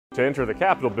To enter the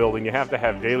Capitol building, you have to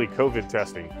have daily COVID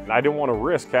testing. And I didn't want to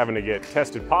risk having to get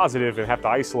tested positive and have to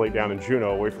isolate down in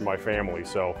Juneau away from my family.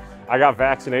 So I got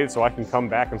vaccinated so I can come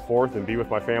back and forth and be with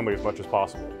my family as much as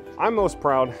possible. I'm most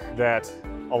proud that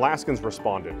Alaskans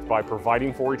responded by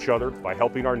providing for each other, by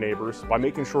helping our neighbors, by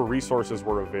making sure resources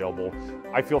were available.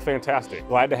 I feel fantastic.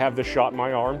 Glad to have this shot in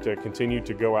my arm to continue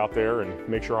to go out there and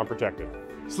make sure I'm protected.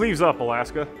 Sleeves up,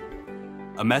 Alaska.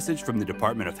 A message from the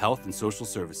Department of Health and Social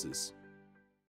Services.